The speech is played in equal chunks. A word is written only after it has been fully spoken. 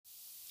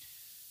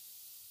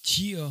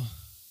Chill.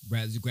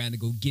 Browser grind to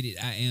go get it.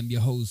 I am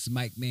your host,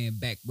 Mike Man,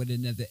 back with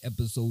another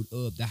episode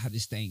of the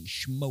hottest thing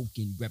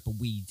smoking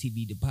Rapperweed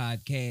TV, the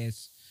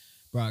podcast,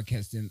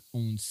 broadcasting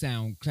on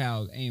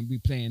SoundCloud and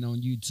replaying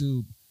on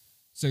YouTube.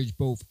 Search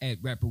both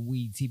at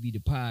Rapperweed TV, the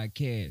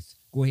podcast.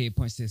 Go ahead,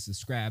 punch that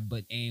subscribe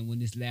button, and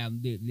when it's loud,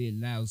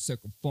 loud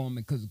circle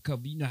forming, cause of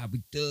cover, you know how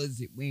we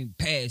does it. We ain't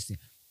passing.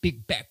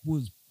 Big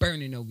backwoods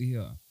burning over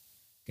here.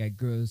 Got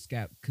Girl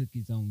Scout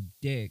cookies on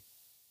deck.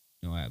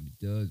 You know how it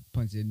does.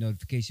 Punch the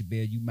notification bell.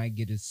 You might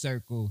get a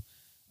circle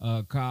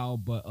call,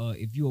 but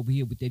if you over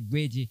here with that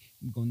Reggie,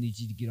 I'm gonna need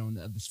you to get on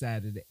the other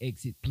side of the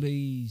exit,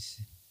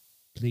 please,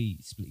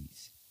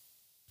 please.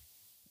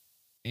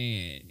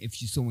 And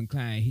if you're so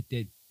inclined, hit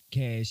that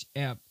Cash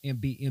App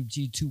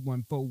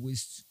MBMG214, which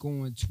is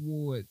going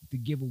toward the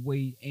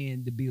giveaway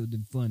and the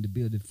building fund. The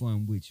building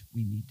fund, which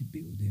we need to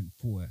build in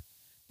for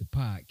the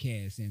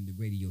podcast and the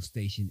radio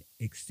station,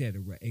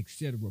 etc.,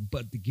 etc.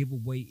 But the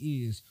giveaway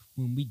is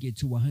when we get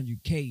to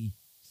 100K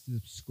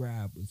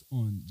subscribers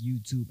on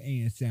YouTube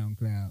and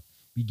SoundCloud,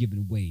 we giving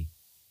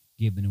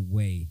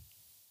away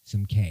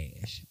some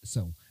cash.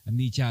 So I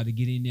need y'all to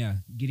get in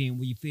there, get in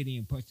where you fit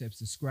in, punch that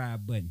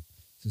subscribe button,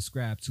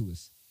 subscribe to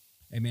us.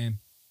 Hey man,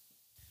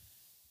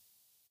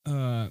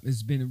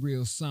 it's been a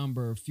real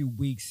somber few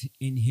weeks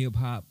in hip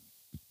hop,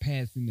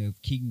 passing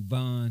of King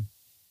Von.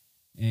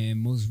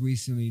 And most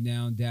recently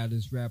now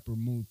Dallas rapper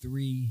Mo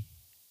 3.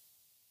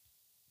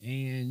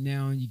 And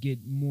now you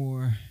get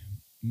more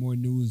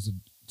news of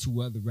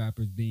two other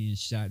rappers being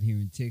shot here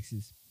in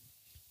Texas.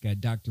 Got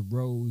Dr.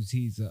 Rose,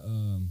 he's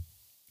a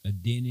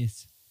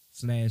dentist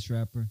slash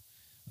rapper.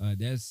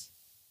 That's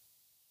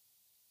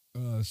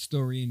a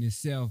story in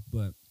itself,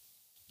 but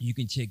you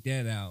can check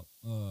that out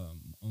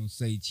on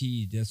Say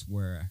Cheese. That's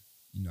where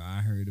I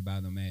heard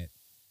about him at.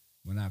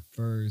 When I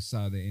first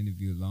saw the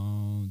interview a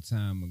long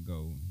time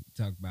ago,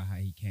 talked about how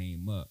he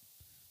came up.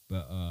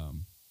 But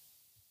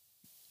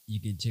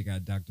you can check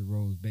out Dr.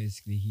 Rose.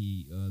 Basically,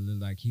 he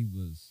looked like he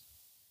was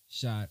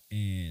shot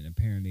and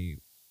apparently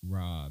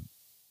robbed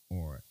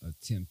or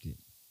attempted,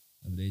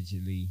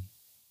 allegedly,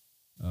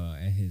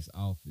 at his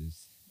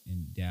office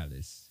in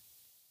Dallas.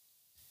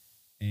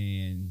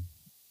 And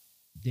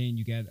then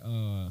you got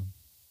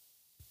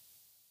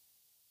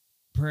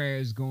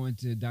prayers going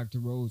to Dr.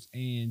 Rose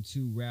and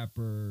to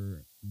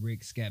rapper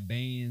Rick Scott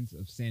Bands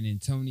of San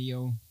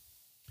Antonio.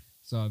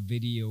 Saw a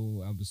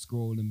video, I was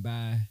scrolling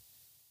by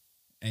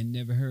and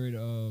never heard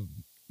of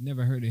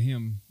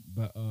him,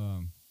 but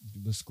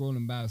was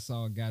scrolling by,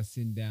 saw a guy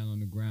sitting down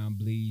on the ground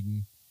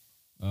bleeding.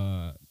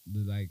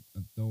 Like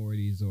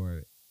authorities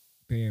or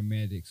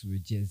paramedics were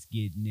just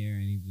getting there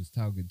and he was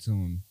talking to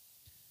him,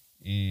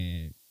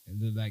 and it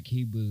looked like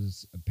he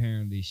was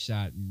apparently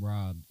shot and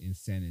robbed in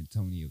San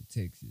Antonio,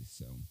 Texas.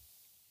 So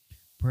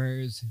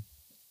prayers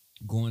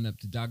going up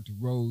to Dr.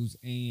 Rose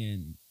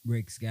and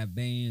Rick Scott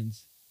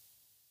Bands,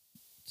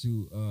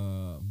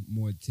 to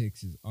more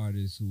Texas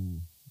artists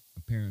who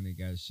apparently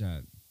got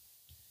shot.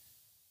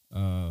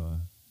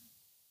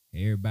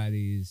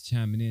 Everybody is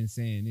chiming in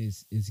saying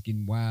it's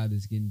getting wild,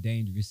 it's getting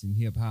dangerous in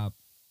hip hop.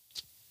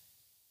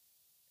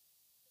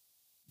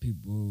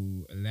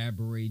 People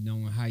elaborating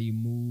on how you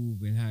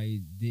move and how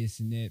you this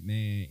and that,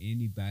 man.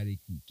 Anybody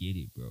can get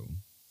it, bro.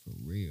 For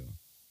real.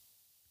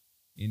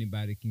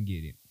 Anybody can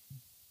get it.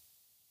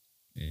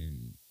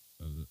 And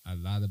a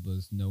lot of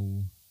us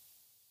know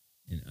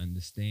and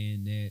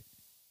understand that.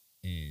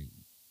 And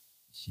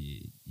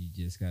shit, you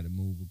just got to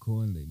move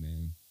accordingly,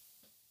 man.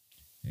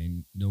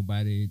 And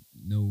nobody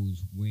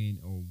knows when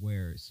or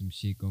where some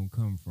shit gonna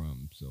come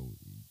from. So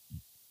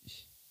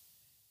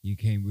you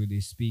can't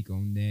really speak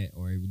on that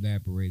or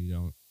elaborate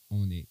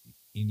on it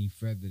any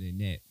further than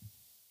that.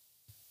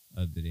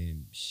 Other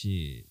than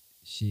shit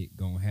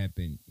gonna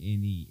happen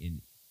any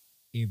and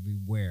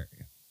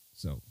everywhere.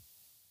 So,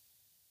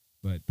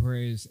 but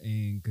prayers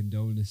and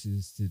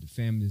condolences to the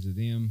families of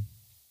them,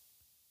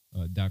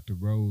 Dr.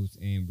 Rose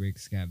and Rick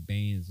Scott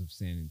Bands of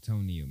San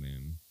Antonio,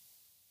 man.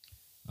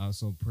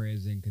 Also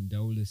prayers and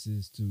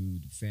condolences to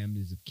the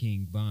families of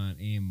King Von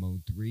and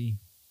Mo 3.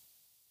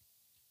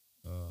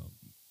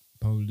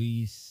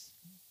 Police,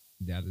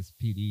 Dallas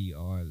PD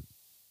are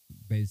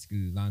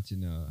basically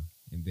launching a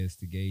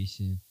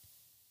investigation,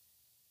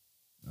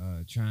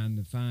 trying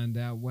to find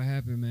out what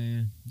happened,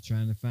 man.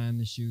 Trying to find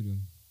the shooter.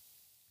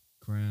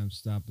 Crime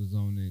Stoppers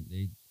on it.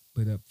 They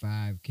put up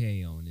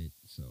 5K on it,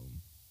 so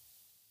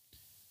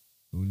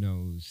who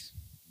knows?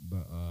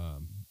 But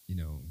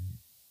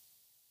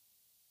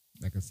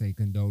like I say,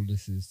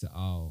 condolences to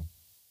all,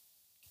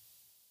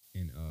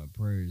 and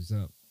prayers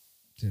up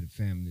to the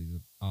families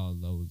of all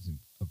those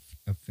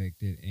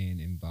affected and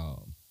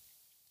involved.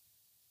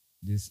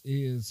 This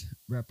is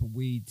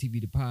Rapperweed TV,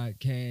 the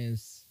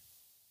podcast,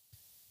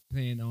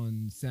 playing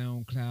on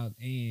SoundCloud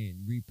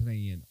and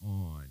replaying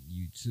on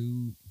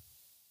YouTube.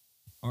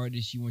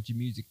 Artists, you want your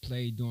music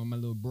played during my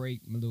little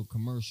break, my little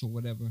commercial,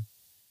 whatever,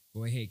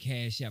 go ahead,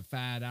 cash out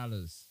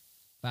 $5.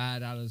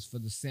 $5 for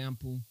the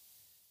sample,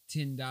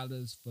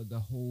 $10 for the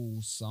whole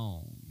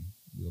song.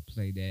 We'll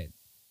play that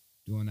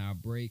during our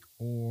break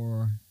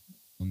or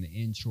on the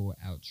intro or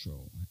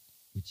outro,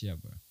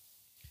 whichever.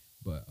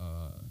 But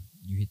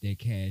you hit that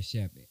Cash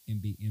App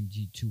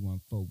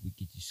MBMG214. We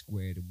get you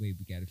squared away.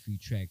 We got a few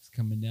tracks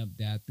coming up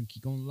that I think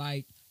you're gonna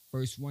like.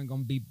 First one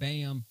gonna be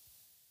Bam,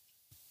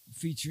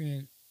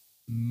 featuring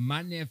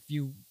my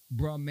nephew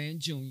Broadman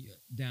Jr.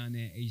 down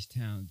there in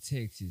H-Town,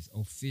 Texas.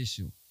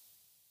 Official.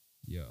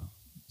 Yeah.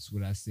 That's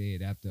what I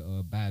said after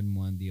Biden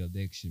won the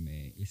election,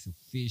 man. It's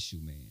official,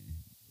 man.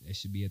 That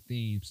should be a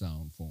theme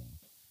song for him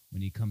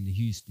when he come to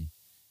Houston.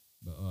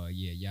 But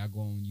yeah, y'all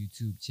go on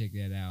YouTube, check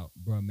that out.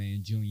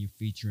 Bruhman Jr.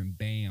 featuring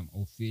Bam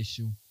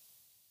Official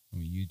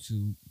on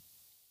YouTube.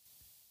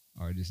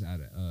 Artist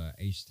out of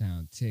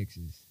H-Town,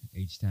 Texas.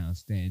 H-Town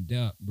stand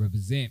up,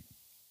 represent.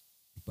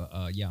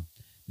 But yeah,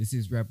 this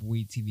is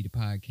Rapperweed TV, the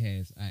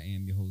podcast. I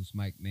am your host,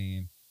 Mike,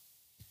 man.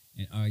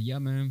 And yeah,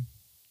 man,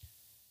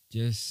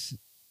 just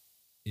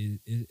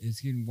it's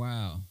getting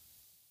wild.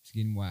 It's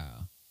getting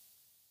wild.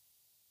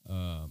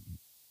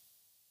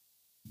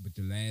 But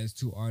the last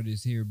two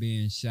artists here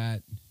being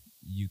shot,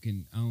 you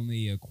can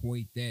only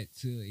equate that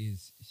to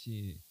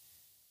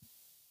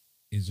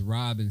is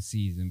robbing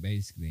season,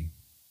 basically.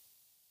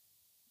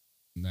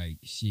 Like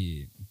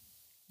shit,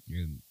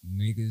 your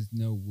niggas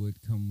know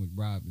what come with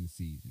robbing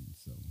season.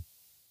 So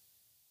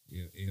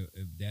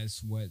if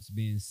that's what's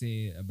being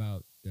said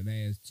about the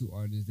last two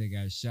artists that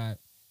got shot,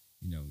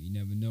 you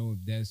never know if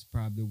that's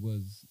probably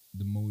was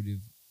the motive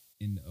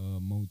in the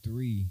Mo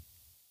 3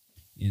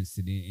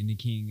 incident. In the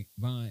King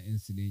Von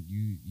incident,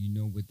 you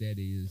know what that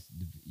is.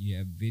 You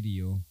have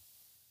video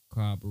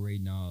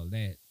corroborating all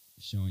that,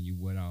 showing you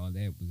what all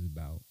that was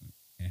about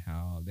and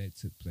how all that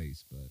took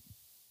place. But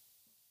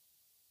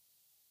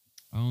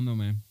I don't know,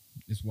 man.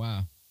 It's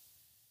wild.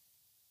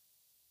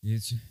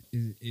 It's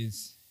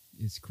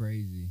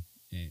crazy,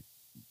 and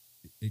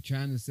they're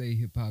trying to say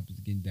hip hop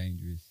is getting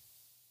dangerous,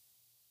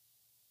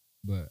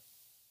 but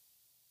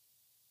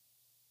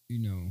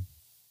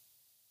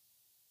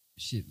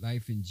shit,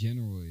 life in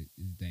general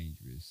is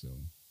dangerous.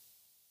 So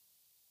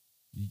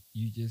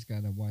you just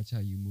gotta watch how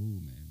you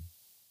move, man.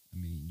 I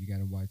mean, you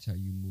gotta watch how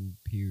you move,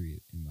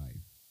 period, in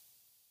life.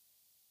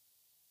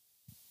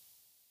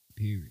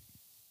 Period.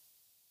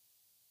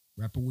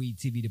 Rapperweed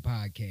TV, the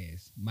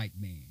podcast. Mike,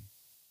 man.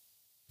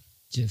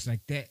 Just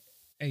like that.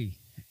 Hey,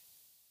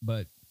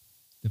 but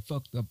the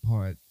fucked up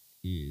part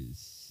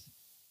is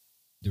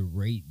the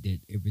rate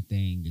that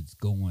everything is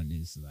going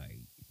is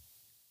like,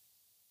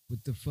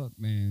 what the fuck,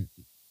 man?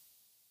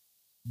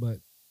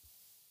 But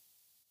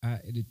I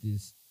edit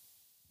this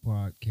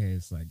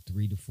podcast like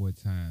 3 to 4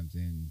 times,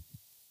 and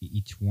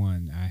each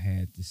one I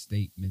had the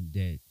statement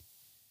that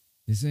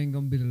this ain't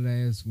gonna be the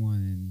last one,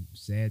 and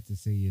sad to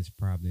say it's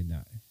probably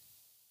not.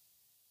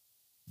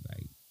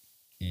 Like,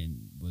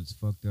 and what's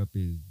fucked up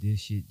is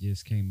this shit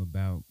just came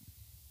about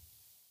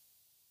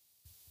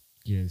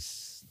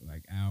just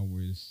like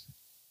hours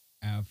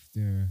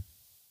after,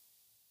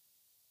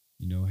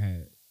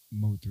 had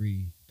Mo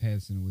 3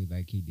 passing away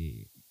like he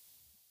did.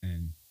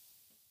 And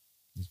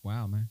it's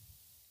wild, man.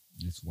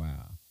 It's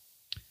wild.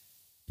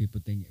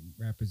 People think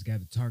rappers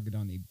got a target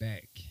on their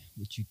back.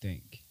 What you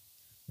think?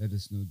 Let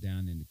us know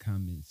down in the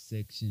comments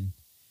section.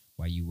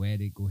 While you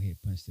at it, go ahead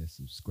and punch that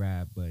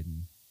subscribe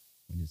button.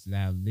 When it's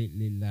loud, lit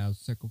loud,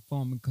 circle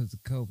forming because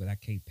of COVID. I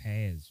can't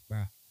pass,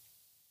 bro.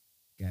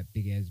 Got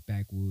big ass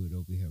backwood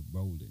over here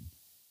rolling.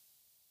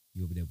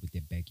 You over there with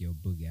that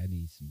backyard boogie. I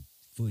need some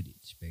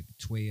footage, baby.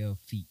 12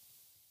 feet.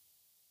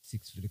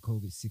 6 for the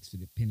COVID, 6 for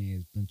the pin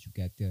ass blunt you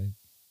got there.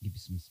 Give you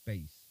some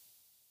space.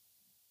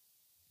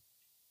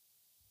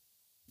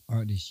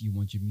 Artists, you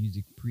want your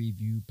music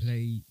preview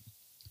played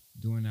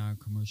during our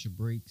commercial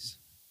breaks?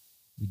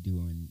 We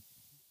doing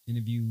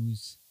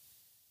interviews,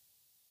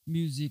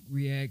 music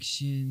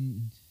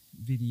reaction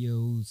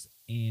videos,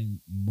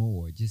 and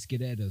more. Just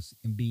get at us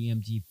in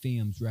BMG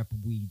Films,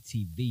 Rapperweed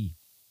TV.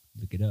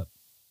 Look it up.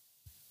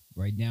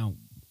 Right now,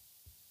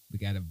 we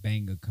got a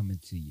banger coming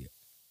to you.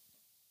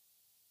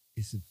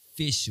 It's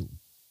official.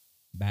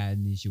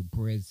 Biden is your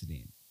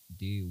president.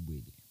 Deal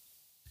with it.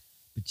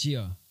 But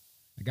yeah,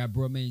 I got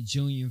Broadman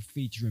Jr.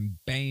 featuring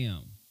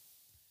Bam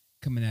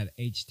coming out of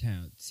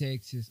H-Town,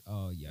 Texas.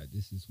 Oh yeah,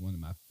 this is one of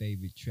my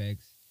favorite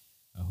tracks.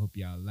 I hope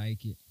y'all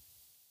like it.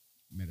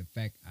 Matter of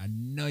fact, I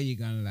know you're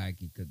gonna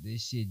like it because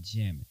this shit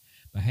jamming.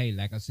 But hey,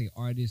 like I say,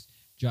 artists,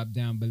 drop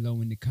down below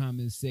in the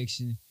comment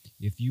section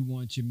if you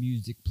want your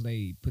music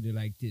played. Put it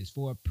like this.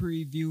 For a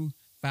preview,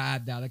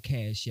 $5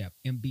 Cash App,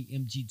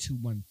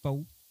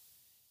 MBMG214.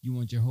 You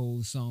want your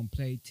whole song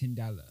played?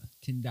 $10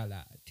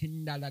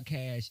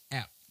 Cash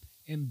App,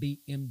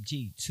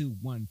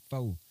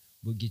 MBMG214.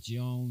 We'll get you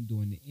on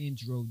during the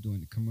intro, during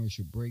the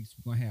commercial breaks.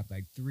 We're going to have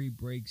like 3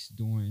 breaks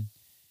during,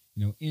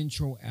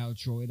 intro,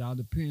 outro. It all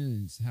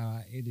depends how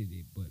I edit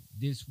it. But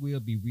this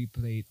will be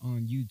replayed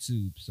on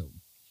YouTube. So,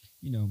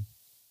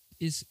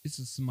 it's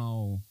a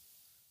small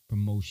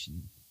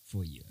promotion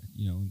for you.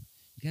 You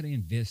got to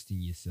invest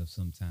in yourself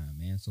sometime,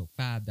 man. So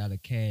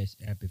 $5 Cash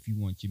App if you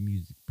want your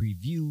music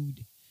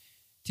previewed.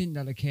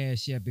 $10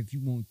 Cash App if you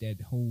want that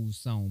whole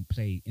song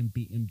played.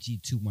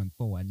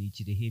 MBMG214. I need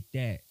you to hit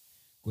that.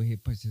 Go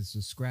ahead, punch the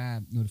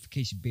subscribe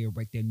notification bell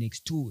right there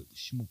next to it.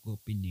 Smoke up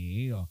in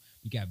the air.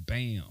 We got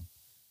Bam.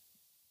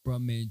 Bro,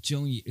 man,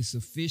 Junior, it's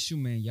official,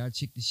 man. Y'all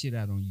check this shit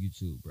out on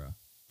YouTube, bro.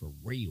 For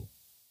real.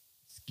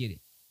 Let's get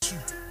it.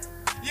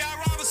 Y'all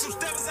robbing some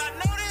steppers, I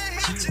know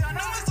they hit you. I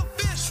know it's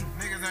official.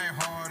 Niggas ain't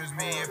hard as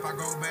me. If I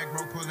go back,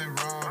 bro, pulling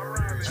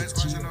robbery. They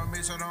squashing on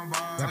me, so don't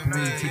bother me.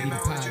 Rapperweed TV, the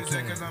What you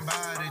say, cause I'm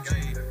body G.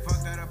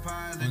 Fuck that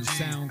apology. On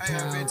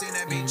SoundCloud and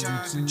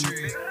YouTube.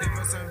 Give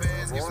us some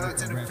bands, get fly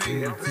to the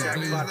field.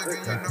 Rapperweed Niggas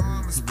looking, you know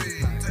I'ma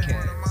speed. Take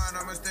one of mine,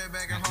 I'ma step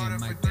back and hold up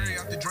for three.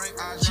 Off the drink,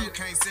 I just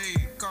can't see.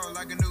 Cold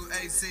like a new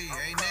AC.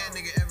 Ain't that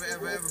nigga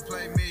ever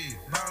play me.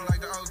 Ball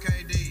like the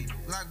OKD.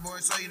 Lock boy,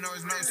 so you know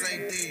it's no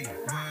safety.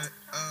 But,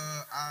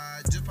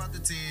 I just popped the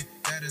 10,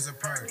 that is a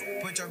perk.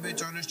 Put your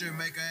bitch on the strip,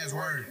 make her ass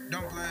work.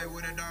 Don't play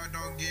with a dog,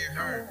 don't get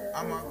hurt.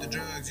 I'm off the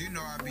drugs, you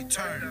know I be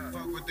turned.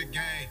 Fuck with the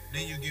gang,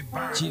 then you get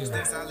burned. Stay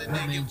solid,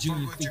 nigga,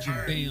 Junior fuck what you featuring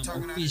heard. Bam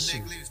Talking out official. the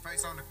neck, leave his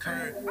face on the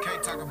curb.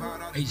 Can't talk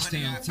about all the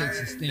H-Town, money I Texas,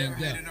 earned. stand Never up.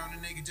 hated on a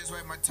nigga, just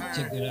wait my turn.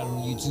 Check that out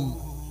on YouTube.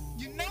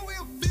 You know we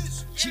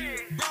official.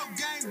 Bro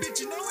gang, bitch,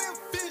 you know we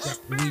official.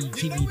 Rapperweed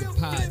TV, the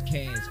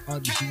podcast.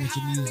 Artists, you want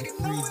your music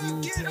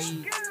preview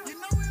played?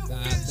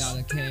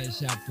 $5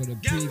 cash out for the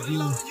preview.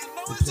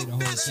 We play the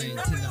whole thing.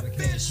 $10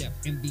 cash out.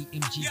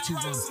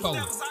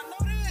 MBMG214.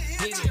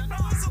 Hit it.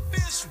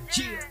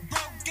 Chill.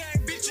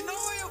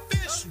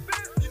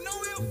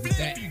 We'll be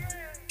back.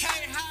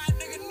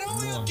 More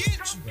Rapperweed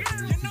TV,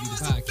 the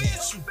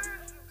podcast.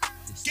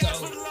 Let's go.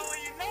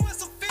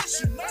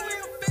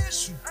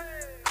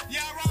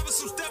 Y'all robbing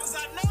some steppers, I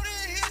know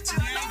they hit you.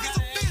 I know it's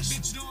official.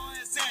 Bitch doing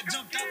inside,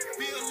 jumped out the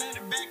field,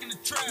 landed back in the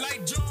trap.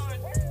 Like Jordan,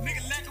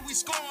 nigga lacking, we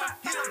scoring.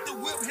 Hit up the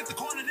whip, hit the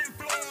corner, then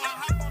floor. I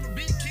hop on the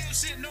beat, kill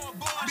shit, no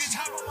abortion. Bitch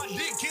hop on my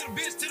dick, kill a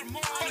bitch to the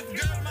morning. Fuck the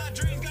girl, my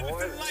dreams got me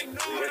feeling like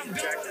no. When I'm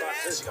done with her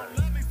ass, she gon'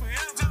 love me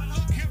forever. Tell her,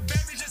 look here,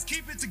 baby, just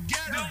keep it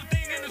together. The only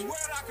thing in this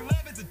world I can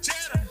love is the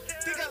cheddar.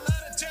 Think I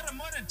love the cheddar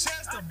more than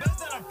Chester. Best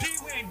that I pee,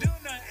 we ain't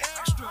doing nothing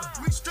extra.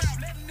 We strapped,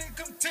 let the nigga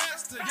come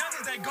test her. Young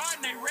as they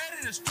garden, they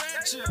ready to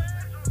stretch her.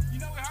 You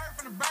know we heard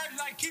from the birds,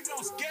 like keep it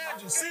on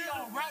schedule. See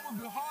on route will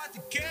be hard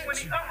to catch. When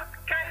he up with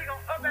the K, he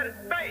gon' up at his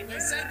face. They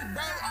say the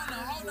bird on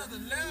a whole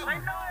nother level. I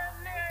know that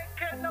nigga ain't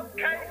catch no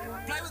case.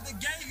 Play with the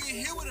gang, you get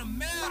hit with a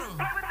medal.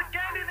 Play with the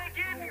gang, then they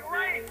give me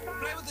rape.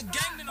 Play with the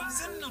gang, then I'm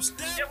sending them Yeah, we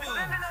steppers.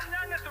 sending them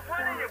youngins to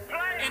run in your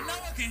play. And no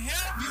one can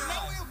help you. You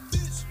know we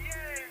official.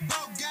 Bro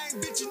gang,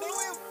 bitch, you know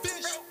we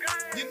official.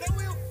 You know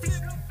we'll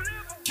flip it.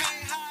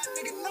 Can't hide,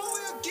 nigga, know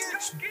we'll get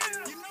you.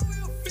 You know we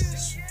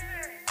official.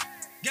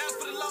 Gas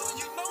for the low,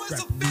 you know it's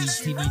Rapperweed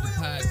official. TV, the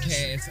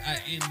podcast. I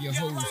am your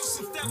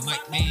host,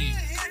 Mike Man.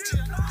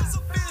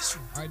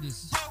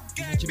 Artists,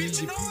 you want your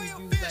music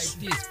preview like this?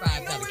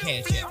 $5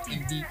 cash app.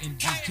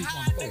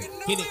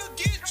 MBMG214. Hit it.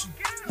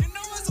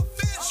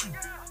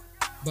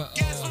 But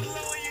we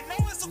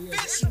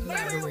are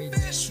elaborating,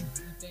 man. Do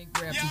you think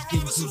rap is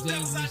getting too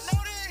dangerous?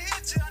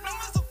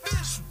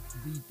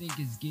 Do you think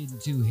it's getting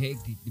too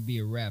hectic to be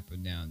a rapper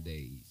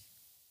nowadays?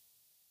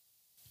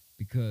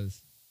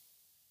 Because,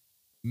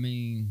 I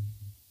mean,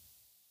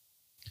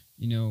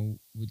 you know,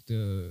 with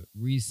the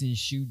recent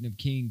shooting of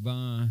King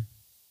Von,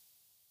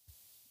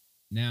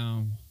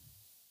 now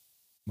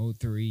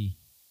Mo3,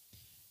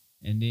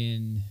 and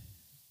then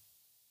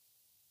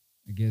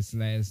I guess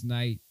last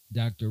night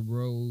Dr.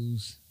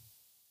 Rose,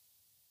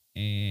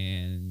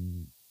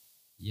 and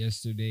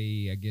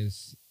yesterday, I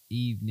guess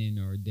evening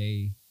or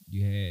day,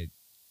 you had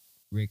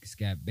Rick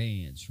Scott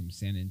Bands from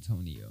San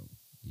Antonio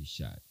get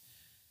shot.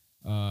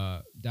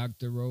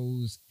 Dr.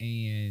 Rose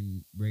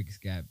and Rick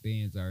Scott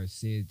Bands are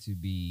said to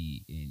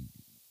be in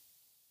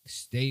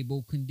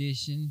stable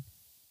condition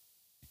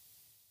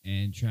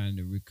and trying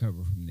to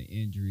recover from the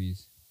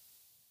injuries.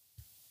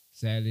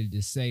 Sadly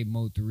to say,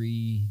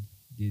 Mo3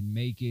 didn't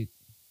make it.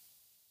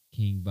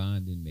 King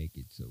Von didn't make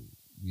it. So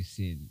we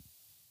send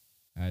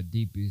our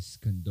deepest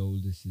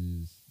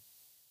condolences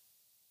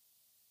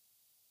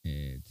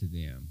to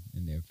them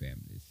and their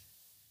families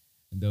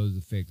and those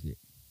affected.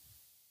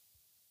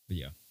 But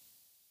yeah.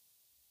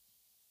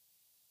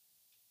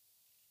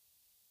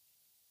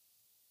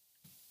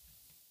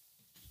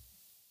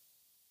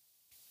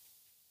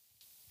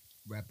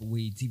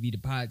 Rapperweed TV, the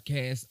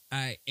podcast.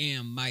 I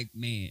am Mike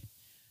Man.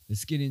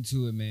 Let's get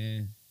into it,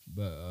 man.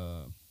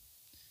 But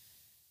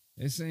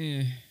they're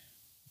saying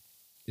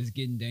it's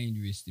getting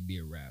dangerous to be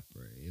a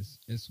rapper.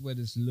 It's what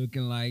it's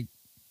looking like,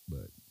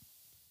 but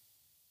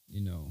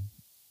you know,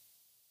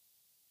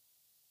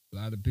 a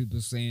lot of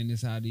people saying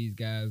this how these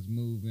guys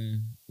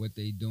moving, what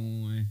they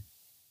doing,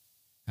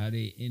 how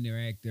they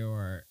interact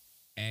or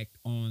act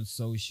on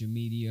social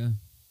media.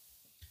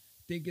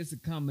 I think it's a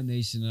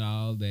combination of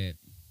all that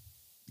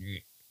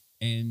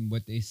and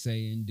what they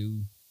say and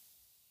do.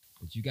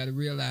 But you got to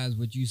realize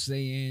what you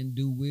say and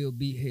do will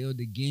be held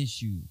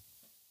against you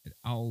at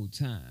all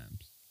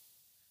times,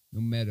 no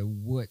matter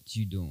what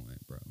you're doing,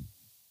 bro.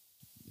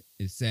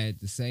 It's sad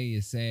to say,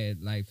 it's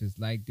sad life is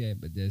like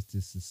that, but that's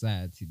the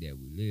society that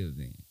we live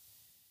in.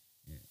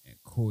 And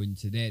according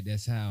to that,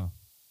 that's how,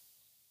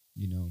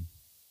 you know,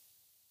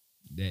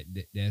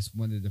 That's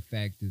one of the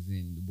factors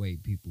in the way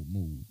people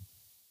move.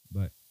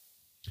 But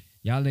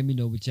y'all let me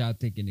know what y'all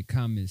think in the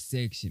comment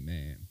section,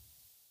 man.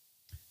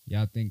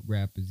 Y'all think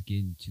rap is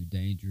getting too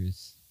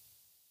dangerous?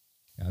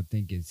 Y'all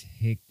think it's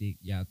hectic?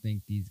 Y'all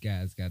think these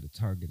guys got a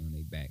target on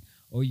their back?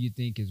 Or you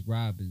think it's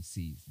robbing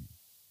season?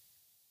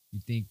 You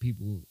think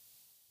people,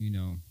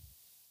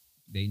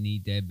 they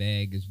need that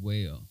bag as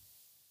well?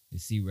 They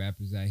see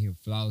rappers out here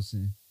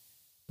flossing,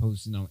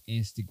 posting on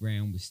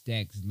Instagram with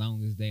stacks as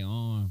long as they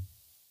arm.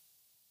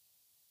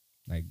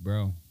 Like,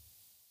 bro.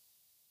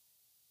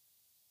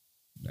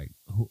 Like,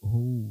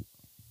 who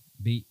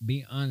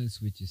be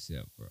honest with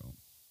yourself, bro.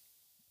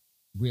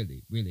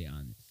 Really, really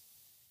honest.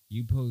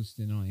 You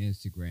posting on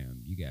Instagram,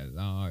 you got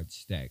large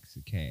stacks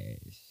of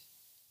cash.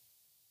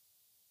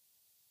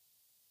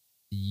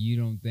 You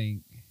don't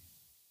think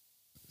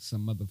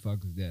some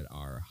motherfuckers that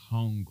are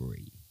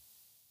hungry,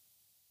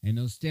 ain't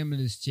no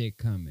stimulus check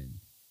coming,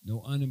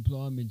 no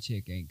unemployment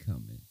check ain't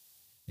coming.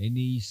 They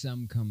need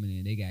something coming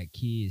in. They got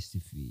kids to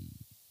feed.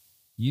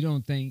 You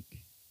don't think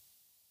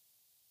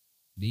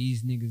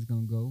these niggas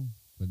gonna go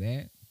for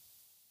that?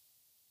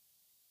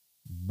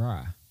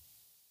 Bruh.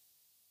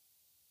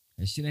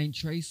 That shit ain't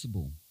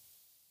traceable.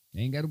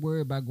 They ain't got to worry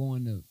about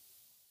going to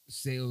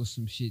sell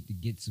some shit to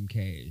get some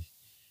cash.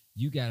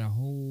 You got a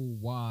whole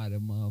wad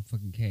of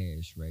motherfucking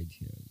cash right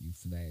here. You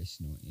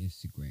flashing on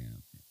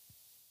Instagram.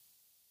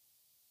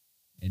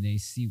 And they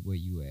see where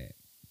you at.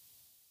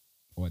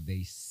 Or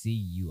they see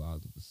you all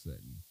of a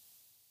sudden.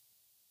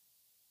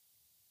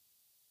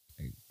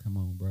 Like, come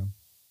on, bro.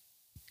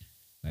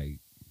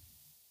 Like,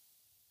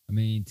 I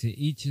mean, to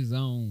each his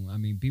own. I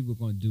mean, people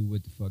gonna do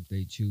what the fuck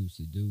they choose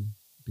to do.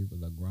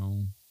 People are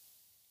grown.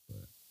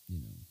 But,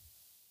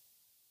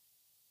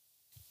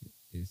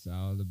 it's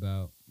all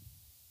about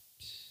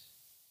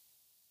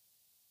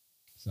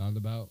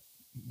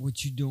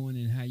what you doing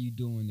and how you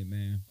doing it,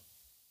 man.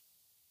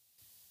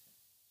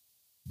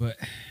 But,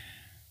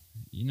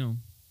 you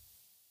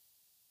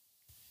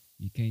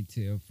can't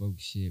tell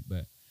folks shit.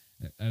 But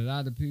a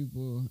lot of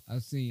people, I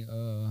seen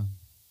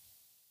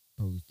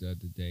post the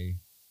other day.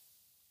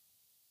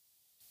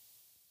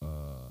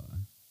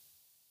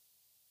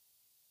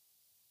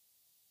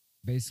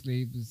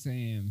 Basically, it was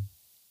saying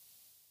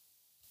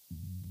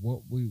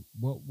what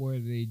were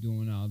they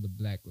doing all the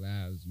Black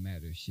Lives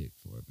Matter shit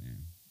for,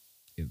 man?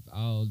 If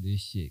all this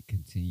shit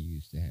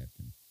continues to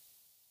happen,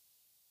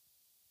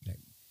 like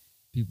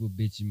people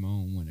bitch and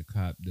moan when a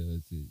cop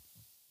does it,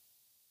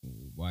 or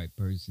a white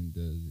person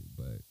does it,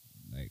 but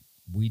like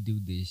we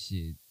do this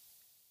shit,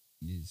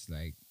 it's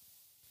like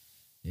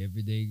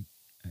everyday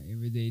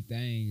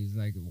thing is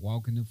like a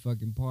walk in the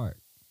fucking park,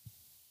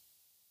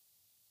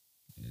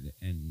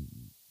 and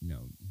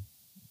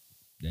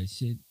that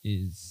shit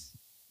is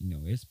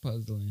it's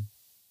puzzling.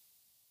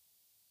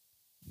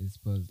 It's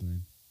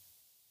puzzling.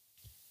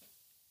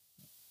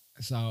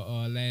 I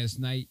saw last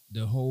night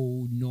the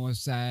whole north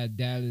side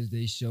Dallas,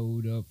 they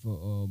showed up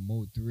for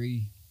Mo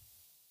 3.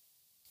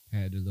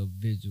 Had a little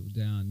vigil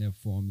down there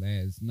for him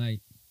last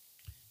night.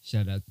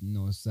 Shout out to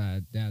north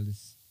side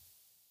Dallas.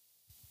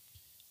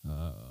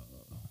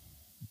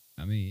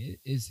 I mean,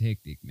 it's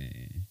hectic,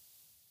 man.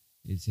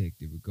 It's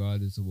hectic,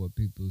 regardless of what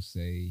people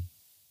say,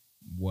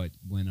 what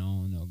went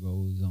on or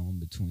goes on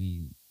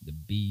between the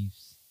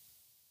beefs.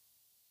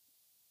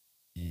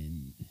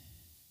 And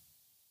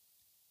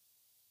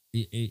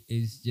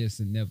it's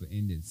just a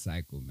never-ending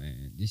cycle,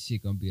 man. This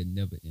shit gonna be a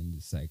never-ending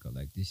cycle.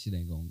 Like, this shit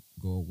ain't gonna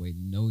go away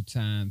no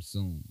time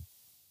soon.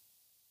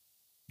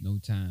 No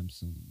time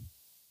soon.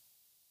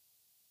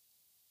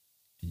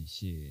 And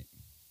shit.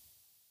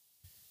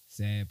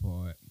 Sad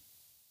part.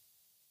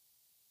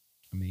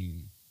 I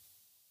mean,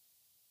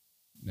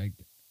 like,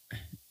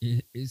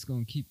 it's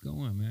gonna keep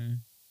going,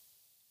 man.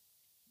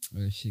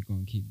 That shit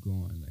gonna keep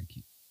going.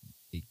 Like,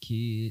 the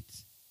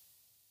kids,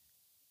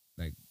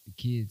 like, the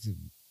kids of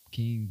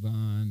King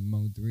Von,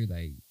 Mo 3,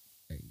 like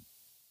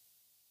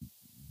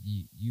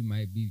you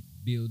might be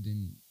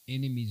building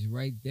enemies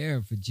right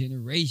there for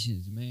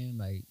generations, man.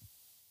 Like,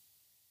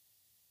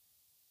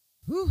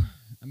 whew.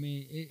 I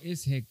mean,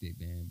 it's hectic,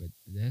 man, but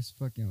that's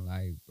fucking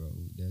life, bro.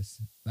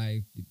 That's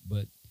life.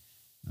 But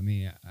I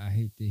mean, I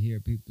hate to hear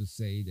people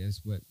say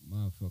that's what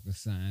motherfuckers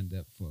signed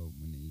up for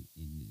when they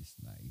in this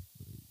life,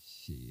 but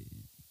shit,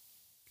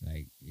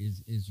 like,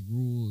 it's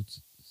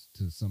rules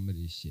to some of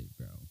this shit,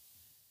 bro.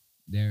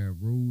 There are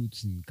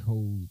rules and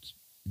codes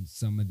in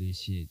some of this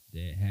shit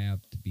that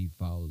have to be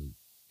followed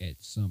at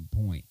some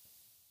point.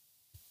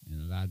 And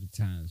a lot of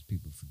times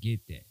people forget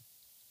that.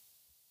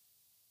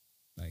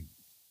 Like,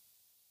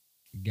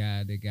 the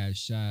guy that got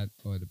shot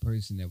or the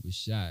person that was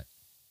shot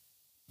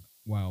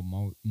while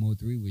Mo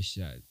 3 was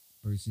shot,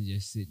 person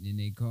just sitting in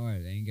their car,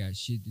 they ain't got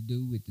shit to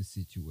do with the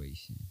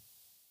situation.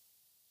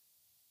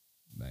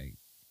 Like,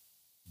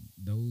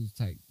 those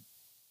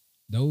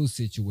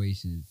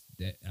situations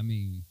that, I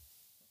mean,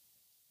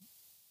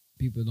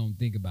 people don't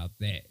think about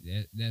that.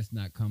 That's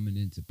not coming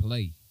into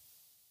play.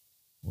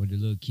 Or the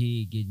little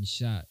kid getting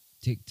shot,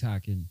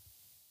 TikToking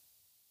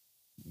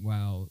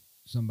while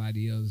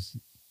somebody else,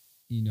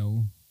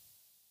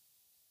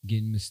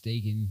 getting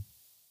mistaken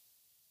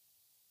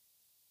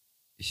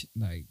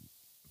like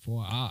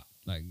for a op.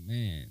 Like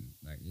man,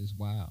 like it's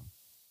wild.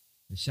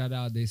 And shout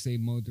out, they say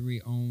Mo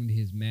 3 owned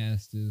his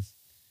masters,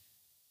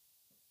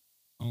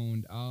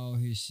 owned all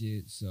his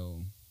shit,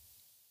 so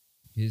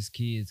his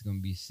kids gonna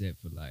be set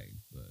for life.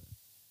 But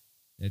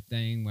that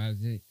thing, why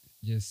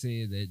just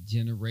said that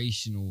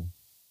generational.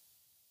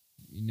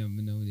 You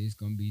never know. There's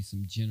gonna be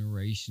some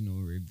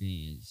generational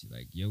revenge.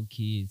 Like your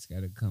kids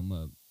gotta come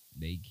up.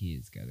 They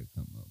kids gotta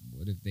come up.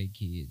 What if they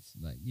kids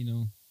like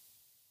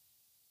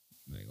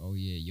like oh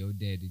yeah, your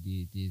daddy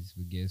did this,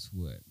 but guess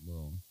what?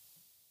 Well,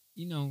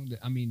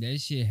 I mean that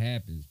shit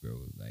happens,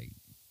 bro. Like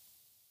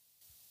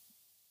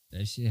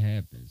that shit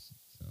happens.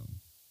 So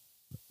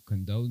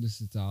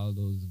condolences to all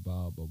those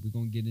involved. But we're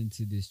gonna get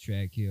into this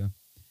track here.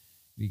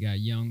 We got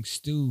Young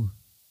Stu.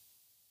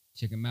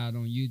 Check him out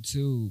on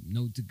YouTube.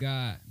 Note to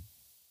God.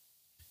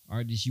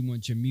 Artists, you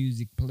want your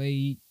music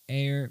played,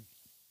 aired,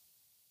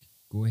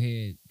 go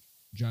ahead,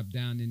 drop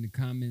down in the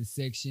comment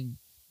section,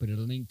 put a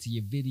link to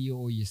your video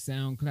or your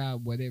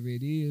SoundCloud, whatever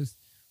it is.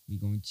 We're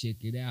going to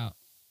check it out.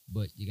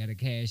 But you got to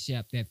cash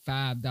out that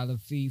 $5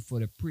 fee for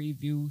the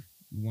preview.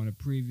 You want a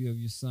preview of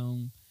your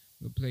song,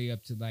 we'll play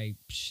up to like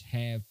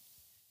half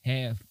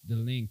the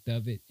length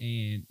of it.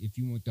 And if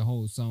you want the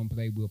whole song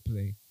played, we'll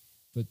play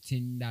for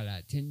 $10.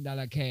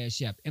 $10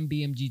 cash app,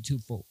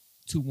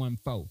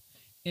 MBMG214.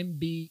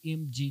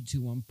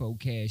 MBMG214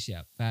 cash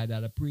app.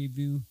 $5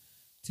 preview,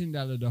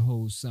 $10 the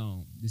whole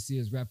song. This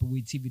is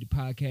Rapperweed TV, the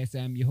podcast.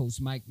 I'm your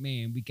host, Mike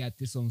Man. We got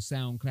this on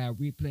SoundCloud,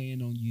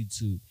 replaying on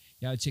YouTube.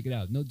 Y'all check it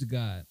out. Note to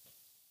God.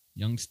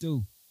 Young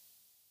Stu.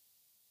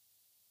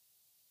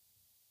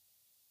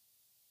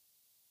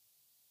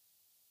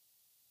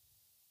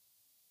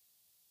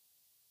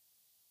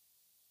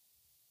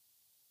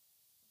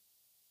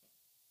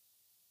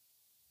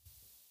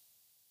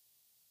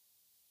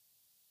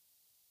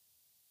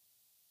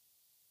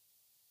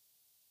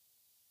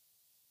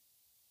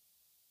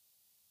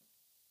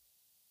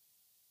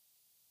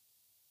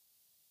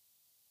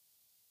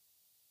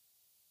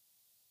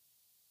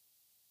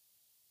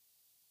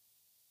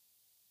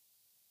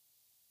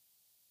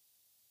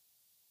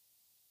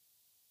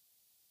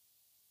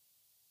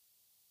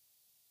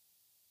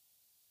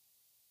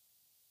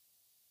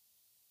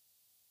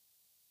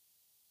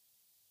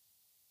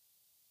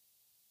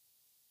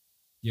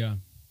 Yeah.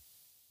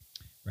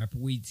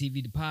 Rapperweed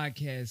TV, the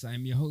podcast.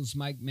 I'm your host,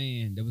 Mike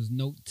Man. There was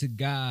Note to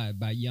God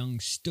by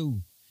Young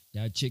Stu.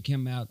 Y'all check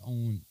him out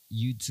on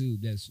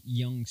YouTube. That's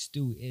Young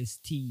Stu,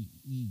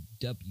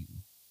 STEW.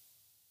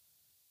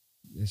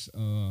 This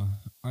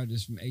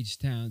artist from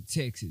H-Town,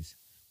 Texas.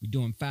 We're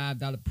doing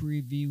 $5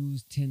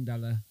 previews,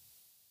 $10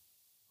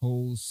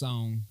 whole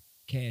song.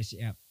 Cash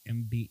app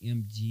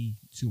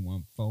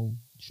MBMG214.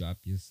 Drop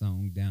your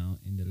song down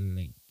in the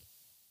link.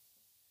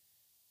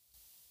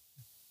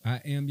 I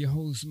am your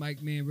host,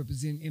 Mike Man,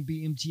 representing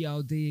MBMG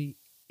all day,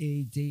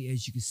 every day.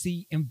 As you can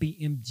see,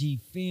 MBMG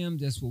Film.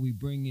 That's what we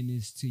bringing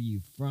this to you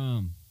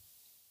from.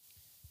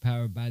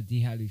 Powered by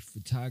D Holly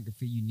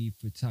Photography. You need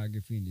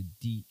photography in the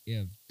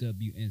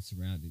DFW and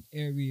surrounding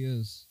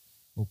areas.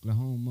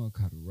 Oklahoma,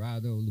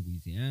 Colorado,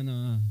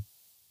 Louisiana,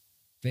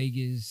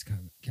 Vegas,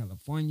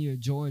 California,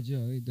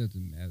 Georgia. It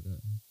doesn't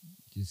matter.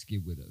 Just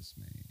get with us,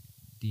 man.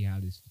 D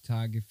Holly's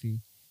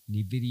Photography.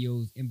 Need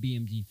videos,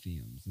 MBMG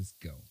Films. Let's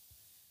go.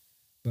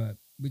 But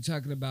we're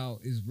talking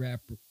about is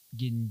rap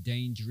getting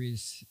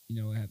dangerous,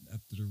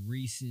 after the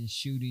recent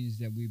shootings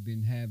that we've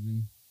been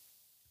having.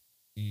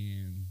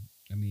 And,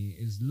 I mean,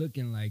 it's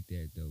looking like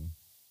that, though.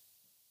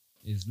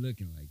 It's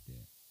looking like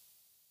that.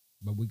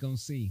 But we're going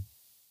to see.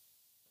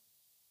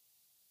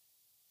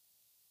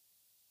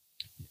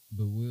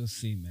 But we'll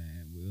see,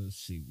 man. We'll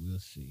see.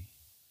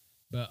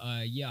 But,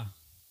 yeah.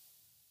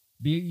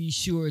 Be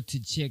sure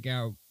to check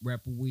out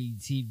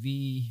Rapperweed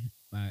TV,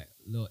 my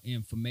little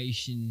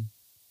information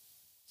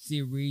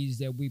series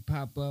that we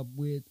pop up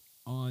with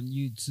on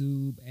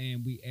YouTube,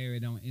 and we air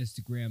it on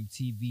Instagram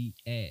TV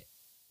at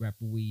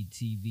Rapperweed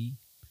TV,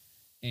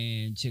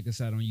 and check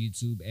us out on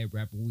YouTube at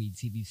Rapperweed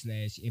TV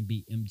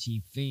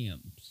 /MBMG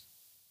Films.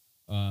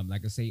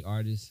 Like I say,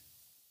 artists,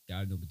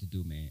 y'all know what to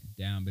do, man.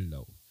 Down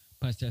below,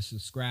 punch that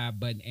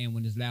subscribe button, and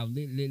when it's loud,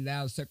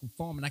 loud, circle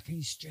form, and I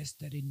can't stress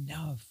that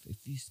enough.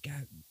 If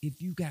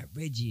you got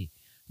Reggie,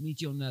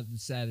 meet you on the other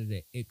side of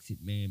the exit,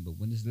 man. But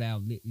when it's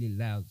loud,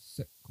 loud,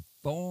 circle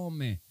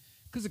forming.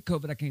 Because of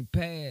COVID, I can't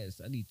pass.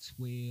 I need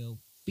 12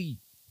 feet.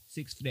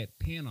 6 for that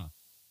pinner.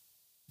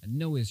 I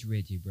know it's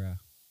Reggie, bro.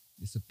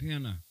 It's a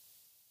pinner.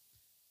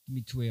 Give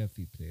me 12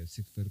 feet, player.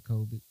 6 for the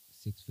COVID,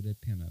 6 for that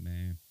pinner,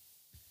 man.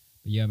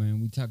 But yeah, man,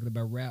 we talking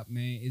about rap,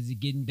 man. Is it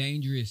getting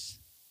dangerous?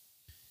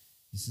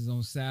 This is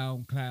on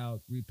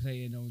SoundCloud,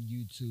 replaying on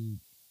YouTube,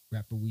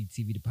 Rapperweed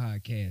TV, the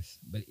podcast.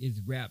 But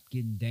is rap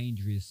getting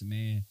dangerous,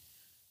 man?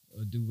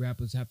 Or do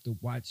rappers have to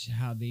watch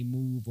how they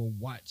move or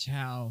watch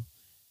how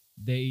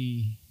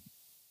they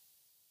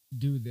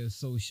do their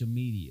social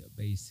media,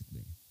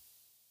 basically?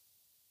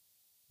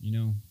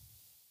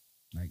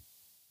 Like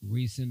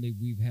recently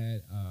we've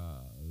had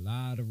a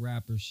lot of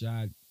rappers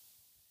shot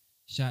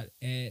shot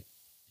at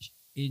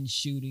in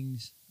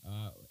shootings.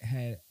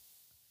 Had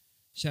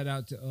shout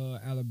out to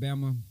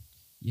Alabama.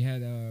 You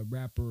had a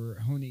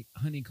rapper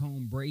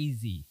Honeycomb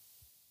Brazy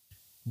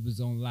who was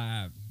on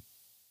live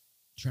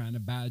trying to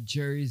buy a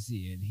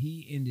jersey, and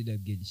he ended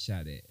up getting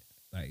shot at.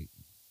 Like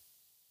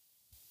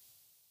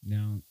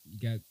now, you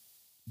got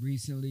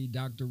recently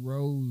Dr.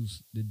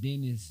 Rose, the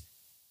dentist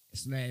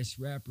slash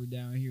rapper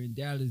down here in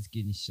Dallas,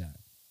 getting shot.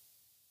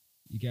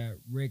 You got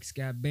Rex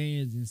Scott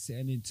Bands in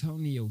San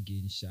Antonio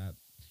getting shot.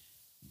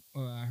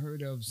 I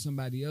heard of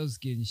somebody else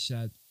getting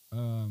shot.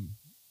 I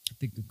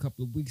think a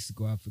couple of weeks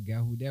ago. I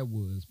forgot who that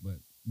was, but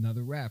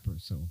another rapper.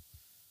 So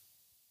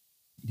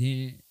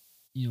then,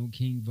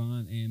 King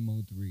Von and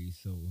Mo3.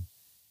 So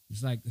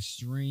it's like a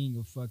string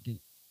of fucking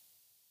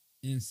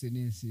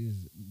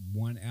incidences,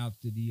 one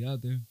after the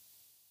other.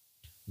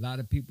 A lot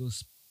of people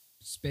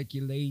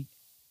speculate,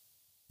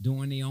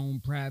 doing their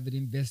own private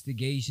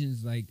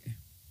investigations. Like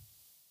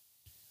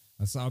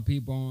I saw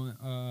people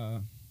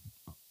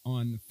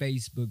on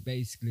Facebook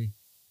basically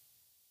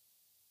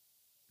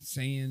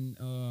saying,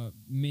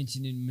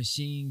 mentioning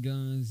machine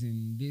guns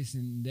and this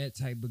and that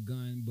type of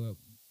gun, but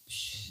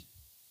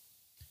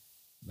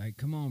like,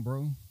 come on,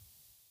 bro,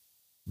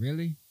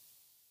 really?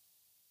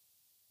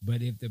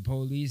 But if the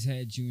police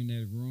had you in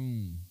that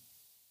room,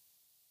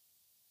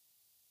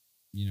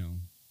 I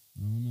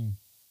don't know.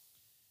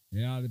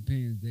 It all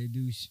depends. They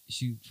do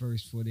shoot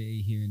first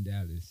 48 here in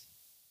Dallas,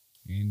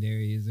 and there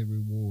is a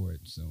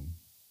reward. So,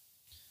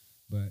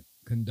 but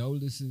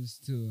condolences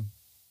to,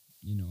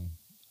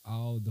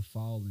 all the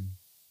fallen,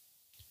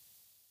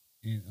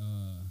 and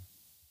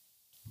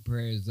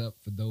prayers up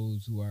for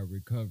those who are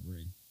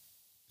recovering.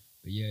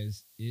 But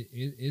yes,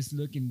 it's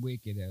looking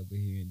wicked over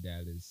here in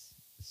Dallas,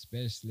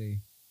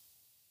 especially.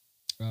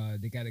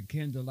 They got a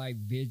candlelight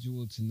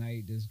vigil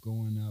tonight that's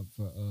going up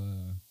for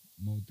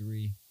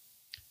Mo3. I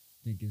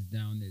think it's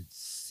down at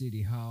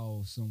City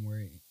Hall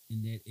somewhere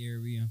in that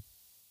area.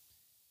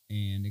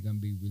 And they're going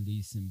to be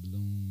releasing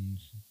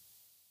balloons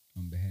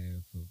on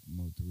behalf of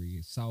Mo3.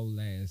 I saw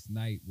last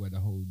night where the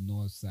whole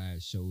north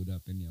side showed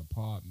up in the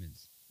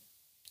apartments.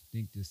 I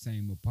think the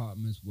same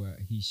apartments where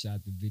he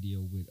shot the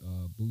video with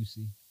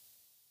Boosie.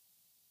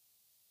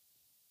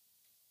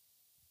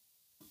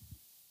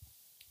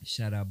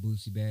 Shout out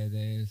Boosie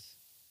Badass.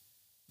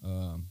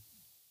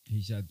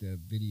 He shot the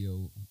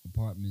video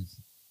apartments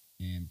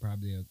and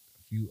probably a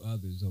few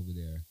others over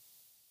there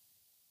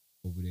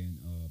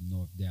in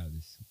North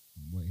Dallas,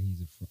 where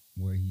he's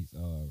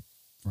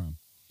from.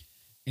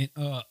 And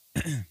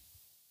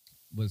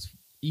was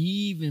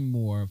even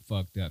more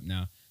fucked up.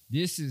 Now,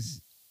 this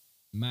is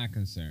my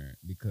concern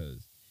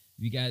because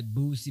we got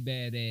Boosie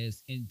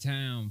Badass in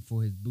town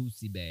for his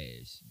Boosie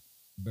Bash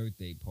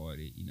birthday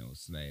party,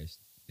 slash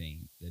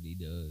thing that he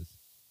does.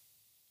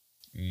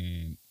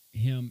 And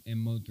him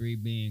and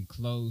Mo3 being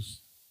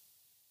close,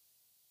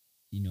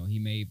 he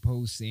made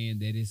posts saying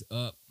that it's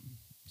up.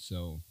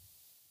 So,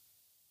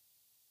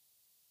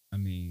 I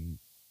mean,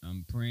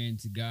 I'm praying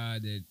to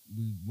God that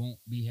we won't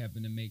be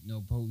having to make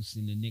no posts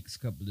in the next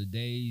couple of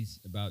days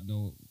about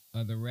no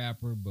other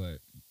rapper,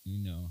 but, I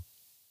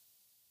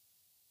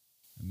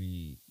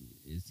mean,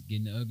 it's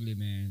getting ugly,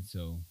 man.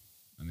 So,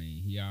 I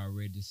mean, he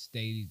already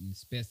stated and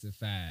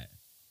specified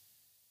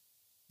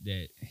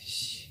that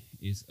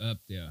it's up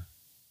there.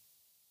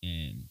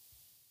 And,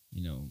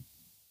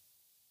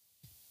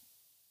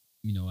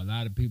 a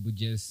lot of people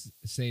just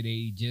say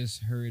they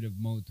just heard of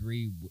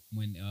Mo3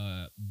 when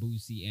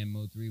Boosie and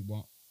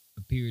Mo3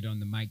 appeared on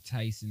the Mike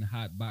Tyson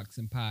Hot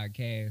Boxing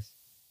podcast.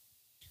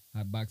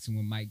 Hot Boxing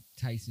with Mike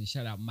Tyson.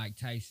 Shout out Mike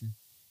Tyson.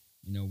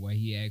 Where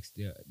he asked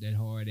that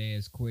hard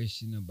ass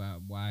question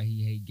about why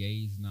he hate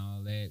gays and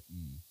all that,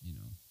 and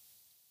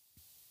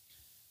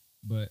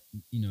but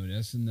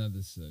that's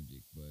another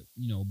subject. But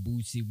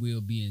Boosie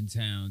will be in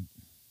town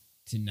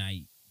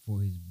tonight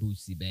for his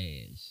Boosie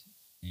Bash,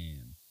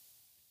 and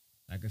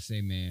like I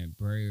say, man,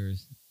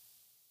 prayers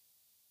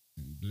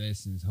and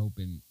blessings,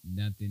 hoping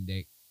nothing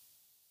that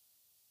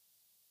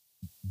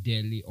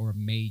deadly or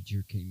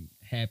major can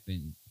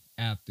happen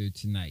after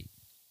tonight.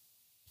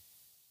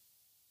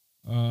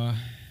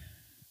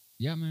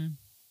 Yeah, man.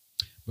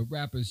 But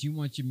rappers, you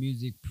want your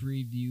music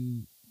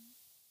preview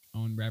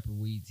on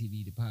Rapperweed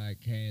TV, the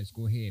podcast?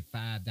 Go ahead,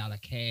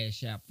 $5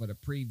 cash app for the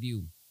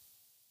preview.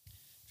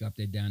 Drop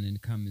that down in the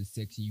comment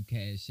section. You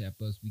cash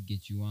app us, we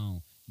get you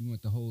on. You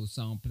want the whole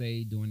song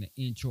played during the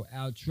intro,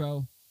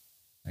 outro?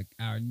 Like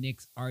our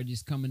next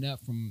artist coming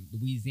up from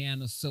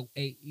Louisiana, So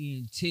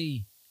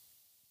A-N-T.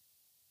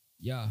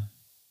 Yeah,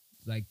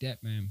 like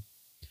that, man.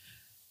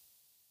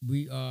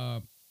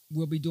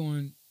 We'll be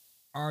doing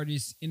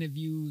artist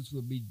interviews.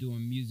 We'll be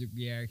doing music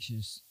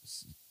reactions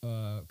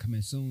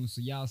coming soon,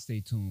 so y'all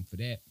stay tuned for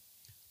that.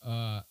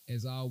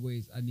 As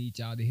always, I need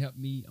y'all to help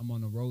me. I'm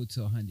on the road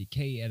to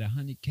 100K. At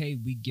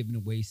 100K, we giving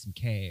away some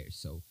cash.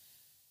 So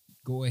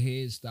go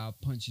ahead, start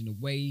punching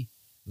away,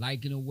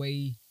 liking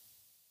away,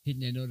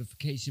 hitting that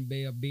notification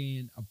bell,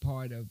 being a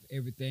part of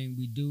everything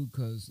we do,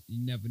 because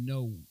you never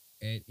know.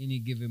 At any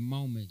given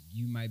moment,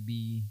 you might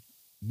be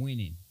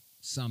winning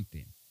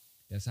something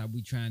That's how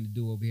we trying to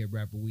do over here at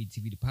Rapperweed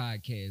TV, the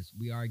podcast.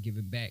 We are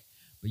giving back.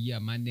 But yeah,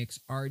 my next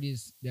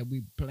artist that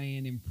we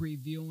playing and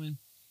previewing,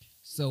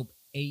 Soap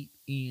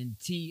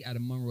 8NT out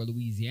of Monroe,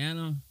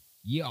 Louisiana.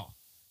 Yeah,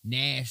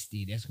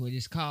 nasty. That's what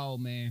it's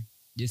called, man.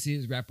 This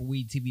is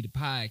Rapperweed TV, the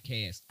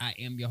podcast. I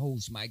am your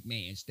host, Mike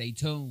Man. Stay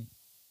tuned.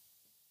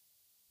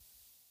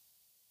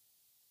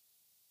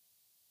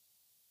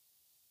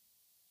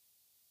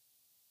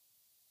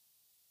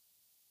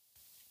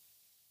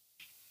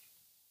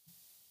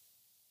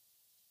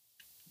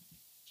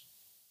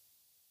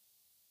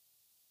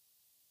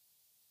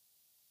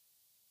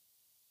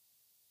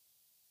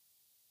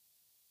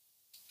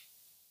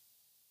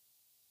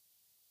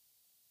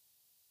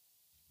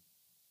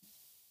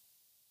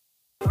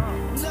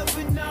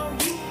 Loving on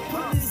you,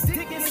 put this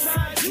dick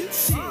inside you.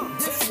 Shit,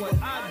 that's what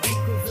I do,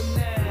 cause I'm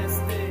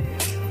nasty.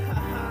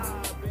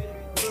 Haha, baby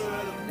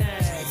girl, I'm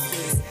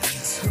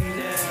nasty. I'm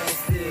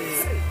nasty.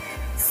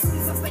 Soon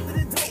as I step to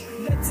the door,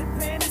 let your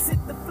panties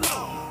hit the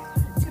floor.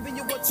 Giving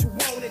you what you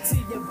want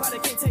until your body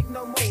can't take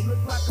no more.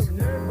 Look like a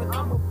nerd, but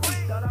I'm a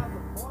freak. Thought I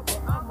was born,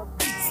 but I'm a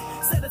beast.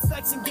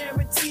 Satisfaction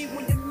guaranteed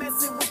when you're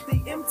messing with the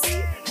MT.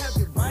 Have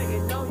you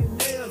biting on your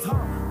nails,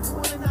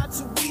 pulling out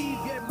your weave,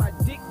 yeah, my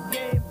dick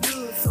game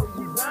good, so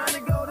you bound to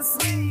go to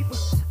sleep.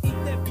 Eat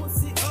that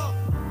pussy up,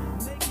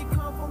 make it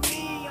come for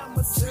me. I'm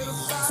a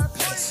certified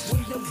player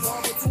when you're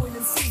ball between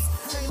them seats.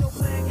 Ain't no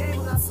playing game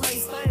when I slang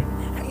slang.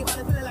 Hanging by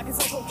the feeling like it's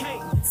on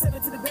cocaine. Step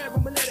into the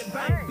bedroom and let it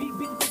bang. Beat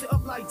the pussy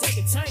up like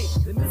Jackie Chain.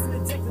 The missing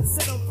injector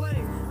set on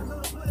flame. A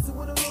little pleasure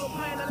with a little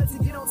pain. I let you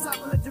get on top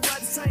and let you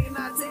ride the train. And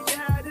I take you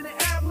higher than an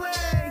airplane.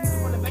 You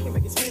just wanna back and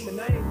make it scream a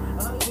name.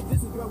 100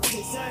 this is girl we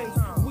can change.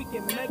 We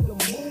can make a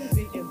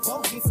movie and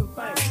both get some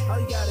fame. All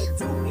you gotta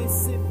do is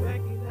sit back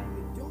and let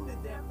me do the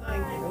damn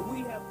thing. And we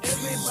have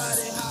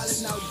everybody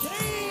hollering out,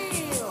 damn!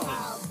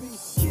 I'll be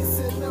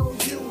kissing on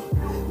you,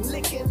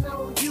 licking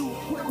on you,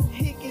 putting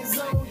hickeys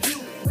on you.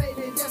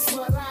 Baby, that's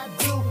what I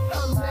do.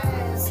 I'm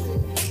nasty.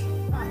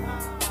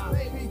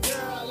 Baby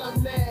girl, I'm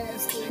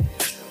nasty.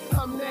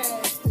 I'm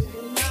nasty.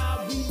 And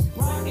I'll be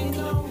biting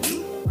on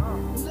you,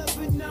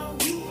 loving on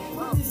you,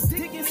 put this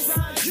dick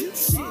inside you.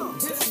 Shit,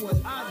 that's what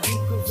I do,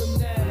 cause I'm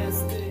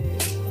nasty.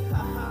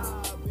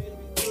 Haha, baby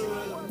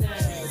girl, I'm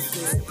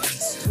nasty.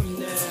 I'm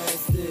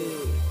nasty.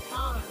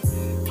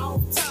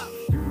 Off top,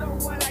 you know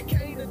what I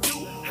came to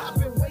do. I've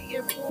been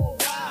waiting for a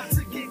while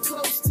to get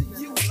close to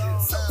you.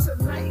 So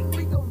tonight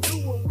we gon'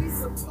 do what we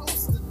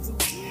supposed to do.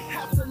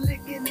 After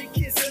licking and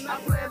kissing, I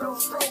plan on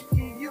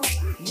stroking you.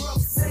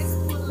 Rough sex,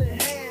 pulling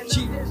hands,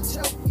 I'm just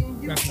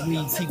choking you.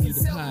 Rapperweed TV,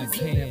 the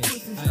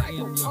podcast. I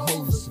am your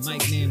host,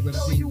 Mike Man,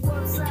 representing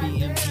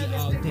MBMG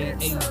all day,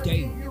 every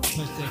day.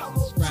 Punch that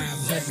subscribe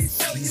button.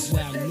 Use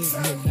loud link,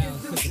 no loud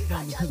circle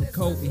form because of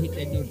COVID. Hit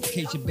that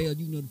notification bell.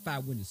 You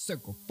notified when the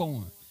circle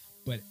form.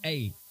 But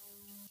hey,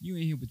 you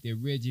in here with that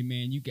Reggie,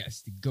 man. You got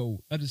to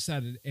go. Other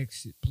side of the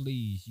exit,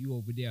 please. You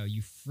over there.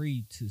 You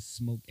free to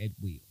smoke at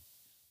will.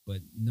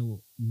 But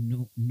no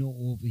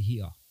over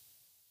here.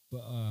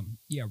 But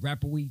yeah,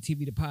 Rapperweed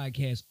TV, the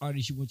podcast.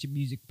 Artists, you want your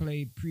music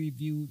played,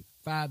 previewed.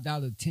 $5,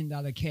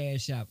 $10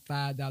 cash out.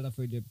 $5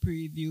 for the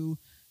preview,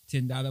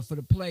 $10 for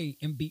the play.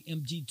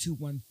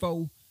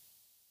 MBMG214.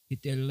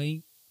 Hit that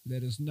link.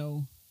 Let us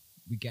know.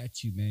 We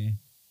got you, man.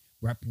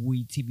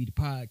 Rapperweed TV, the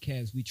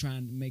podcast. We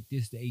trying to make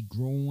this a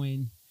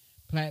growing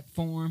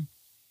platform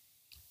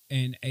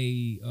and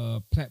a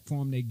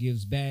platform that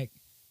gives back.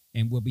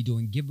 And we'll be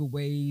doing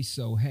giveaways.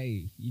 So,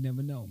 hey, you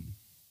never know.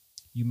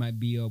 You might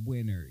be a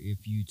winner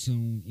if you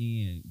tune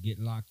in. Get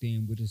locked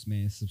in with us,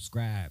 man.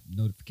 Subscribe.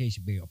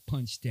 Notification bell.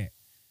 Punch that.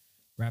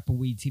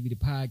 Rapperweed TV, the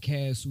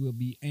podcast, will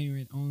be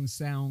airing on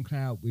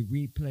SoundCloud with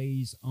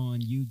replays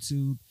on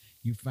YouTube.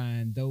 You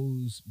find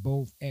those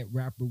both at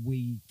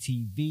Rapperweed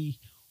TV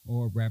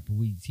or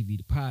Rapperweed TV,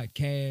 the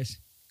podcast.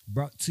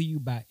 Brought to you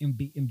by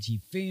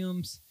MBMG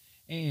Films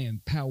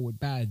and powered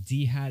by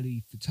D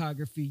Highly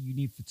Photography. You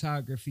need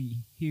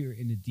photography here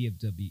in the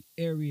DFW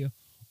area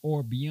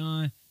or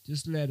beyond.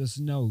 Just let us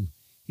know.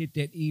 Hit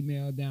that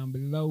email down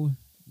below.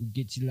 We'll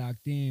get you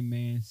locked in,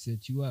 man.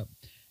 Set you up.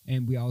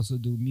 And we also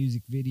do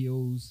music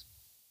videos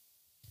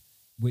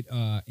with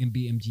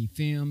MBMG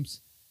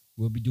Films.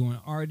 We'll be doing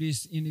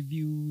artist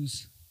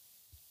interviews,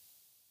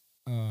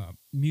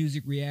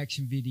 music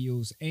reaction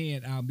videos,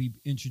 and I'll be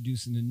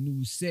introducing a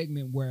new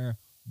segment where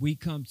we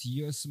come to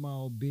your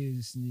small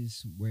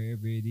business,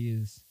 wherever it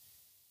is,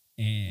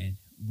 and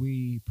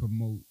we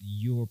promote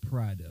your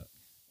product.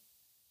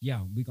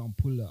 Yeah, we're going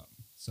to pull up.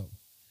 So,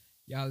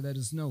 y'all let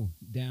us know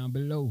down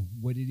below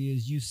what it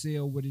is you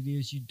sell, what it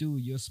is you do,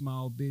 your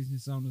small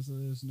business owners.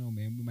 Let us know,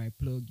 man. We might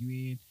plug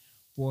you in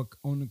for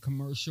on a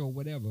commercial or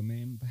whatever,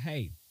 man. But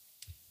hey,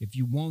 if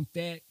you want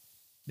that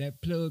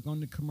plug on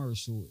the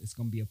commercial, it's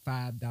going to be a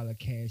 $5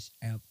 cash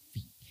out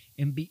fee.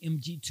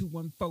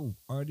 MBMG214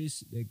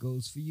 artist, that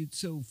goes for you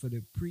too. For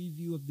the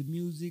preview of the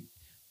music,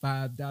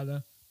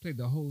 $5. Play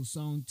the whole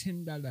song,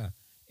 $10.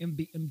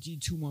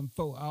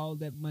 MBMG214, all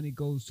that money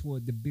goes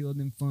toward the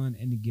building fund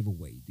and the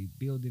giveaway. The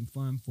building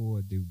fund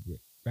for the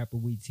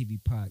Rapperweed TV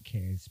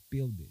podcast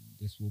building.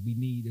 That's what we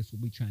need. That's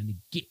what we're trying to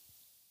get.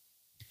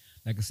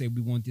 Like I said,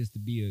 we want this to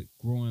be a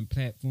growing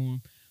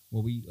platform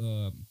where we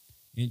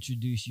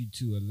introduce you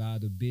to a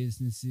lot of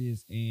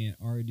businesses and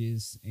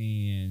artists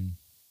and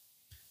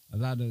a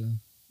lot of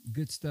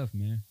good stuff,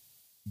 man.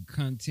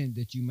 Content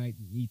that you might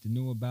need to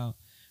know about.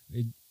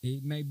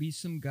 It may be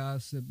some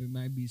gossip, it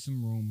might be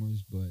some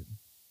rumors, but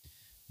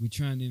we're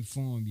trying to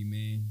inform you,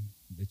 man,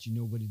 that you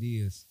know what it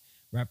is.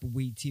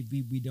 Rapperweed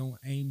TV, we don't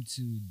aim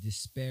to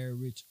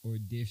disparage or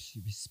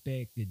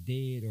disrespect the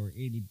dead or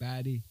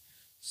anybody.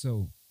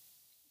 So,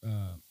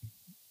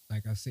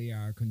 like I say,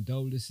 our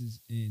condolences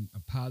and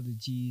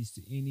apologies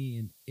to any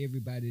and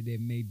everybody that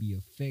may be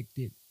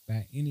affected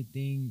by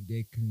anything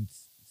that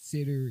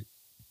considered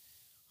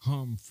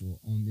harmful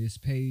on this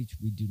page.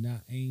 We do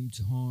not aim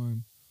to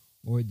harm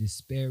or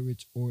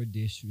disparage or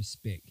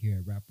disrespect here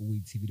at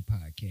Rapperweed TV, the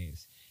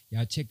podcast.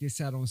 Y'all check this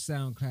out on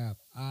SoundCloud.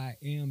 I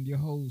am your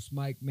host,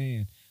 Mike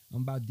Man.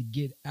 I'm about to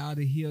get out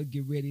of here,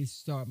 get ready to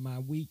start my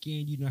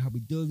weekend. You know how we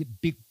do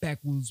it. Big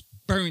backwoods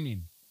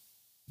burning.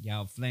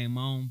 Y'all flame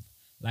on.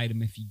 Light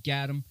them if you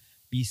got them.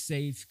 Be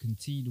safe.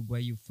 Continue to wear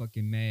your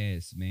fucking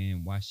mask,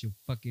 man. Wash your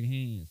fucking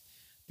hands.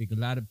 I think a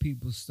lot of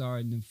people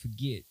starting to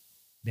forget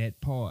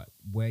that part.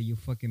 Wear your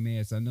fucking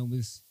mask. I know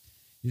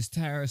it's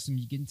tiresome.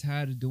 You're getting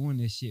tired of doing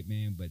this shit,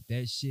 man. But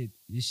this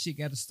shit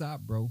got to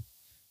stop, bro.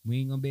 We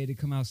ain't gonna be able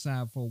to come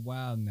outside for a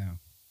while now.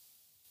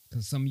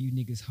 Because some of you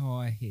niggas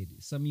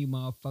hard-headed. Some of you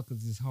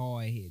motherfuckers is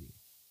hard-headed.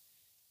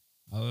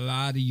 A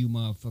lot of you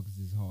motherfuckers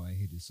is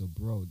hard-headed. So,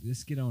 bro,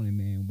 let's get on it,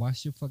 man.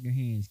 Wash your fucking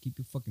hands. Keep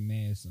your fucking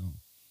masks on.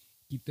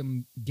 Keep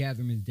them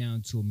gatherings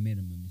down to a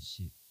minimum and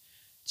shit.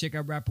 Check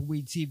out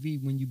Rapperweed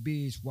TV when you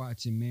binge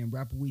watching, man.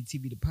 Rapperweed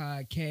TV, the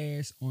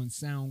podcast on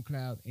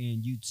SoundCloud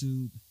and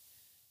YouTube.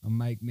 I'm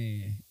Mike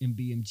Man,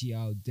 MBMG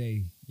all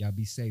day. Y'all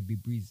be safe, be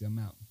breezy. I'm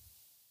out.